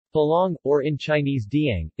Palaung, or in Chinese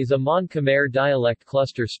Diang, is a Mon-Khmer dialect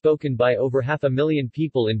cluster spoken by over 500,000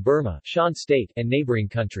 people in Burma, Shan State, and neighboring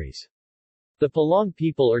countries. The Palaung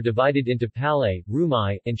people are divided into Palay,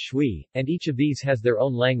 Rumai, and Shui, and each of these has their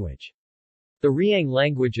own language. The Riang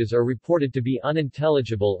languages are reported to be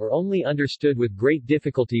unintelligible or only understood with great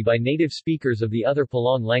difficulty by native speakers of the other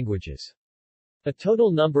Palaung languages. A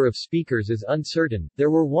total number of speakers is uncertain. There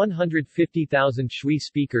were 150,000 Shui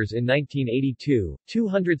speakers in 1982,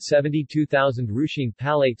 272,000 Rushing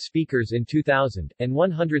Palate speakers in 2000, and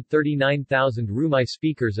 139,000 Rumai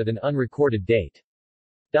speakers at an unrecorded date.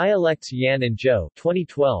 Dialects Yan and Zhou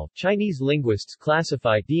 2012, Chinese linguists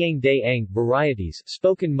classify Diang Daang varieties,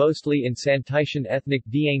 spoken mostly in Santaishan ethnic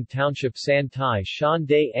Diang Township Santai Shan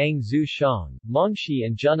Daang Zhu Shang, Mongshi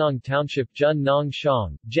and Junong Township Jun Nong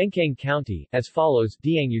Shang, Zhenkang County, as follows: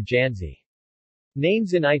 Diang Ujanzi.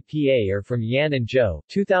 Names in IPA are from Yan and Zhou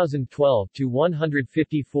 2012 to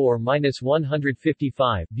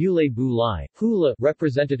 154-155, Bulay Bulai, Hula,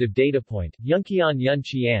 representative data point, Yunqian Yun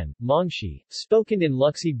Qian, Mongshi, spoken in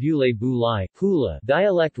Luxi Bulay Bulai, Hula,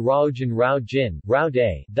 dialect Raojin Rao Jin, Rao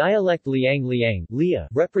Day, dialect Liang Liang, Lia,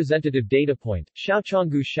 representative data point,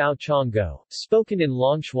 Xiaochonggu Xiao Chonggo, spoken in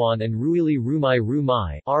Longshuan and Ruili Rumai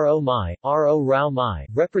Rumai, Ro Mai, Ro Rao Mai,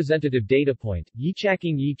 representative data point,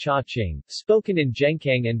 Yichaqing Yi Cha Ching, spoken in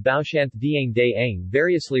Zhenkang and Baoshanth Diang Daang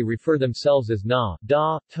variously refer themselves as Na,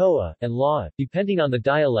 Da, Toa, and La, depending on the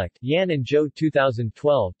dialect. Yan and Zhou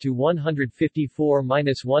 2012 to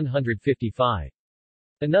 154-155.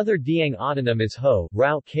 Another Diang autonym is Ho,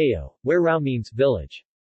 Rao, Ko, where Rao means village.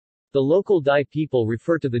 The local Dai people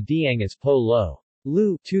refer to the Diang as Po Lo.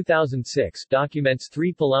 Lu 2006 documents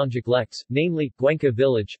three Palaungic leks, namely, Guenca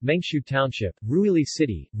Village, Mengshu Township, Ruili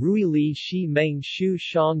City, Ruili Shi Meng Shu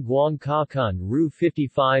Shang Guang Ka Kun Ru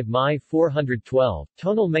 55 Mai 412,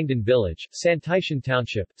 Tonal Mengdan Village, Santaishan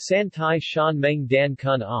Township, Santai Shan Meng Dan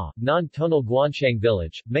Kun A, Non Tonal Guanshang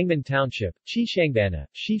Village, Mengman Township, Xishangbana,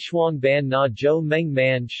 Shi Shuang Ban Na Zhou Meng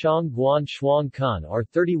Man Shang Guan Shuang Kun R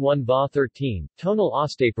 31 Va 13, Tonal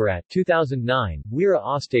Ostaparat 2009, Wira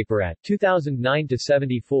Ostaparat 2009 to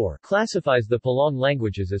 74 classifies the Palaung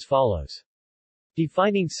languages as follows.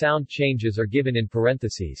 Defining sound changes are given in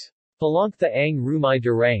parentheses. Palaung the Ang Rumai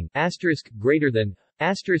Durang, asterisk, greater than,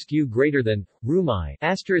 asterisk U greater than, Rumai,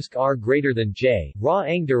 asterisk R greater than J, Ra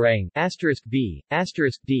Ang Durang, asterisk B,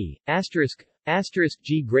 asterisk D, asterisk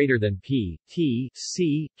G greater than P, T,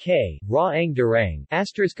 C, K, Ra Ang Durang,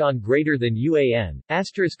 asterisk on greater than UAN,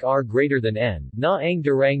 asterisk R greater than N, Na Ang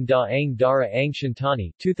Durang Da Ang Dara Ang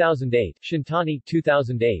Shintani 2008, Shintani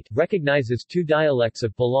 2008 recognizes two dialects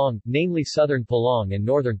of Palaung, namely Southern Palaung and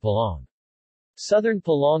Northern Palaung. Southern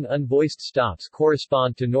Palaung unvoiced stops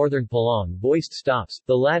correspond to Northern Palaung voiced stops,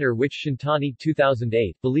 the latter which Shintani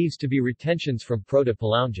 2008 believes to be retentions from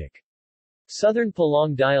Proto-Palaungic. Southern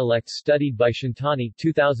Palaung dialects studied by Shintani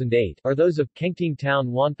 2008 are those of Kengting Town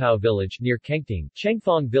Wanpao Village near Kengting,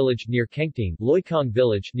 Chengfong Village near Kengting, Loikong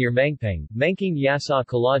Village near Mangpeng, Mangking Yasa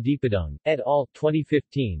Kala Dipadung, et al.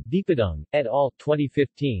 2015, Dipadung, et al.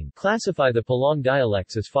 2015 classify the Palaung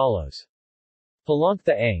dialects as follows. Palaung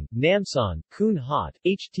Ang, Namsan, Kun Hot,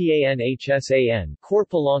 Htanhsan, Kor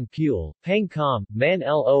Palaung Pule, Pang Kam, Man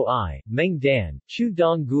Loi, Meng Dan, Chu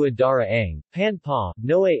Dong Gua Dara Ang, Pan Pa,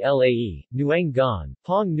 Noe Lae, Nuang Gan,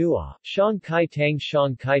 Pong Nua, Shang Kai Tang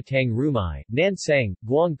Rumai, Nan Sang,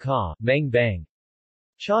 Guang Ka, Meng Bang.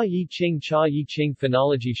 Cha Yi Ching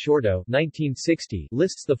Phonology Shorto 1960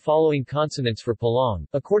 lists the following consonants for Palaung.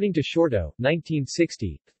 According to Shorto,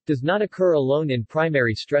 1960, does not occur alone in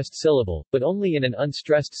primary stressed syllable, but only in an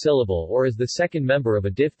unstressed syllable or as the second member of a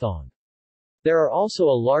diphthong. There are also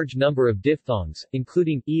a large number of diphthongs,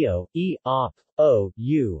 including eo, op, o,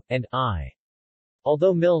 u, and I.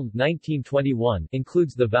 Although Milne 1921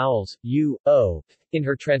 includes the vowels u, o in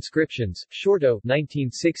her transcriptions, Shorto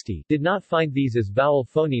 1960 did not find these as vowel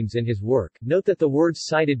phonemes in his work. Note that the words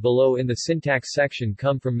cited below in the syntax section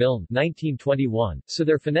come from Milne 1921, so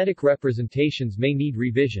their phonetic representations may need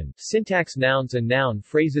revision. Syntax nouns and noun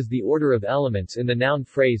phrases. The order of elements in the noun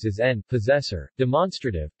phrase is n, possessor,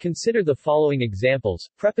 demonstrative. Consider the following examples.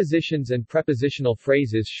 Prepositions and prepositional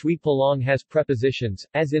phrases. Shui Palaung has prepositions,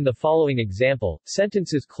 as in the following example.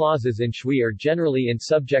 Sentences. Clauses in Shui are generally in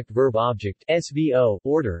subject-verb-object (SVO)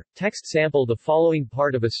 order. Text sample. The following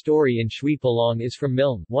part of a story in Shui Palaung is from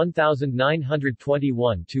Milne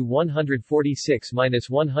 1921 to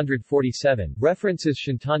 146-147. References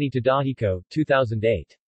Shintani Tadahiko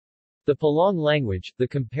 2008. The Palaung language, the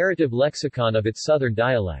comparative lexicon of its southern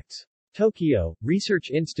dialects. Tokyo,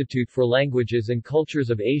 Research Institute for Languages and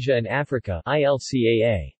Cultures of Asia and Africa,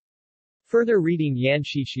 ILCAA. Further reading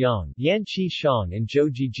Yanqi Xiang, and Zhou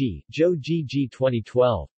Jiji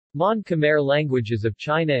 2012. Mon Khmer Languages of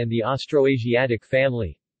China and the Austroasiatic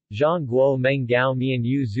Family. Zhang Guo Meng Gao Mian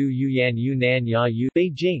Yu Zhu Yuyan Yunan Ya Yu.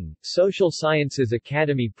 Beijing, Social Sciences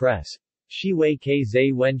Academy Press. Shiwei Ke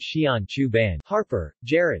Zai Wen Xian Chu Ban. Harper,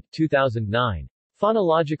 Jarrett, 2009.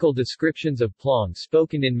 Phonological Descriptions of Plong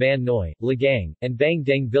Spoken in Man Noi, Ligang, and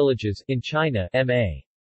Bangdeng Villages, in China, M.A.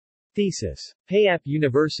 Thesis. Payap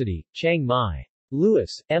University, Chiang Mai.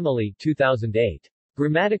 Lewis, Emily, 2008.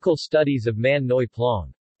 Grammatical Studies of Man Noi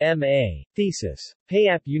Plong. M.A. Thesis.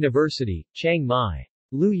 Payap University, Chiang Mai.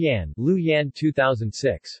 Luyan,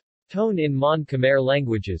 2006. Tone in Mon Khmer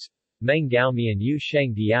Languages. Meng Gaomian Yu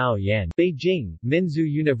Sheng Diao Yan. Beijing, Minzu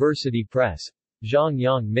University Press.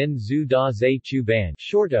 Zhongyang Min Zhu Da Zai Chu Ban.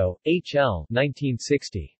 Shorto, H.L.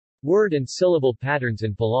 1960. Word and Syllable Patterns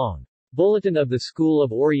in Palaung. Bulletin of the School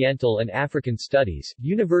of Oriental and African Studies,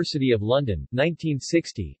 University of London,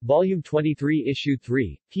 1960, Volume 23 Issue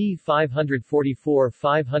 3, p.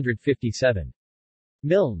 544-557.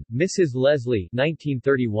 Milne, Mrs. Leslie,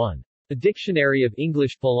 1931. A Dictionary of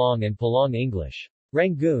English Palaung and Palaung English.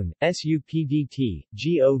 Rangoon, SUPDT,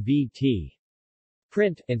 GOVT.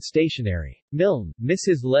 Print, and Stationery. Milne,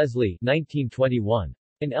 Mrs. Leslie, 1921.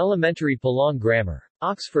 An Elementary Palaung Grammar.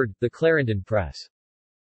 Oxford, The Clarendon Press.